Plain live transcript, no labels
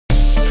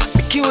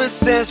Monkey with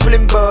sense,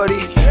 feeling body.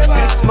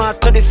 Still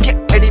smart, not they fear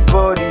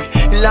anybody.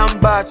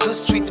 Lamba too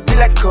sweet, be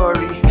like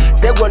curry.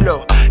 They go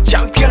low,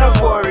 champion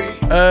of worry.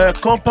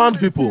 Compound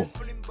people,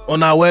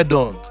 on our way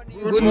done.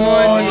 Good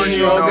morning,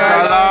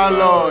 Oga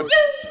Landlord.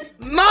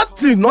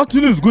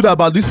 Nothing is good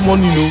about this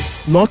morning, no.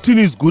 Nothing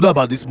is good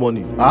about this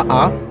morning.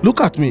 Look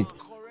at me.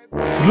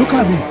 Look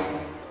at me.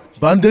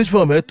 Bandage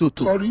from head to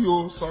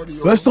toe. Sorry.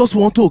 Festus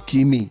want to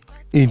kill me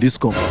in this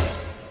compound.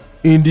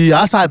 In the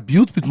house I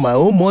built with my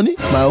own money,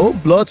 my own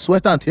blood,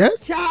 sweat and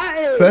tears.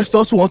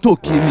 Festus want to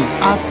kill me.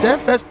 After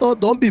Festus,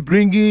 don't be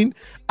bringing.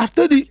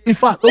 In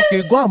fact,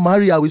 okay, go and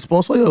marry. I will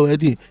sponsor your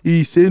wedding.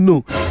 He say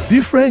no.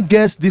 Different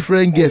guests.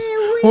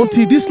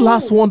 Until this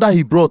last one that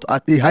he brought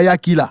at a higher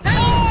killer.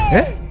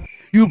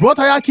 You brought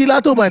higher killer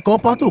to my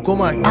compound to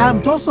come and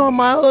I'm just on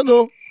my own,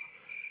 no.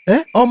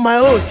 On my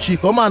own, she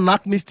come and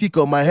knock me stick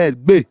on my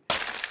head, babe.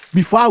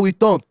 Before I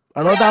return,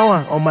 another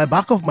one on my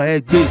back of my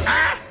head, babe.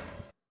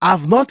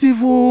 I've not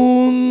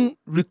even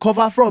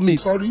recovered from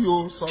it. Sorry.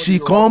 She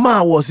come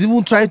and was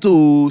even trying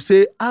to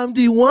say, I'm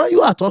the one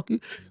you are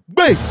talking.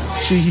 Babe,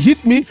 she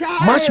hit me,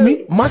 match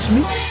me.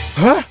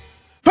 Huh?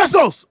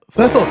 Festus,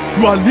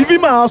 you are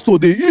leaving my house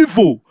today.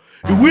 Evil.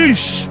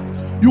 Wish.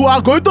 You are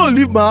going to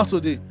leave my house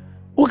today.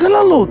 Oga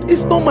Landlord,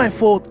 it's not my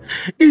fault.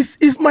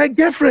 It's my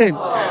girlfriend.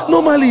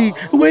 Normally,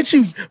 when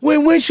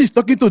she's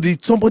talking to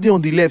somebody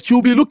on the left,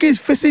 she'll be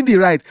facing the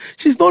right.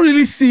 She's not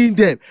really seeing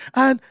them.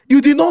 And you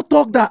did not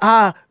talk that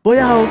boy,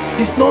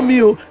 it's not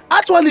me.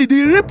 Actually,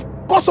 the real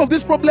cause of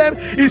this problem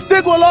is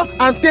Tegolo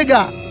and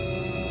Tega.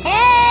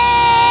 Hey!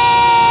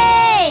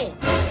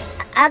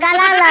 Oga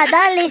Landlord,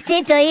 don't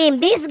listen to him.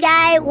 This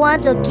guy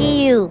want to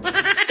kill you.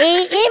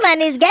 Him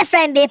and his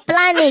girlfriend, they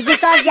plan it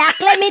because they are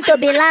claiming to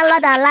be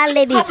landlord and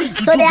landlady.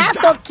 So they have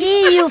to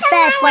kill you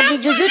first for the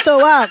juju to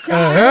work.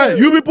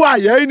 You people are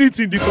hearing it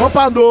in the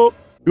compound, though.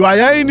 You are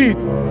hearing it.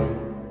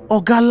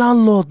 Oga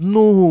Landlord,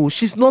 no,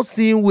 she's not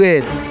seeing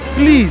well.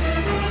 Please.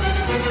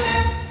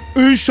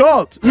 In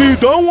short, we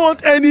don't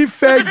want any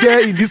fair girl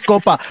in this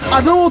compound.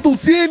 I don't want to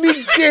see any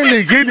girl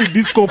again in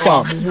this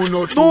compound.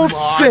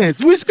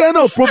 Nonsense. Which kind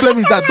of problem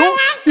is that?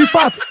 In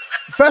fact,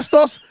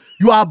 Festus,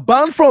 you are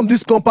banned from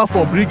this compound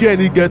from bringing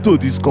any girl to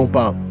this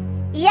compound.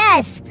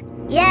 Yes.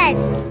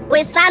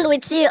 We stand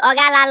with you,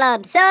 Oga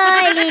Landlord.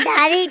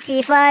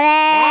 Solidarity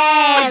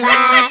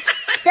forever.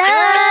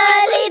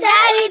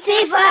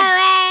 Solidarity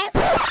forever.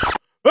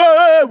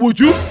 Hey, would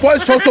you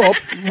boys shut up?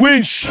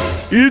 Winch,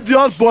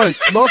 idiot boys,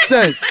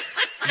 nonsense,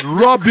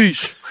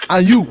 rubbish.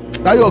 And you,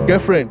 that your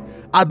girlfriend,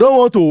 I don't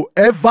want to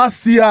ever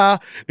see her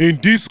in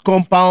this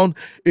compound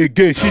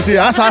again. She's an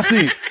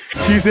assassin.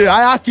 She's a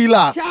hire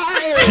killer.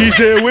 She's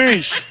a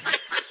winch.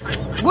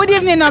 Good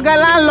evening, Oga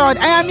Landlord.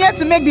 I am here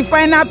to make the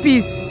final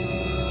peace.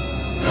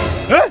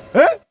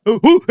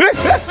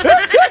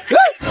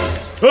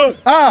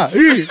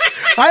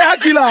 Hire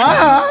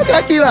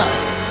killer.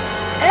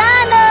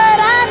 Run!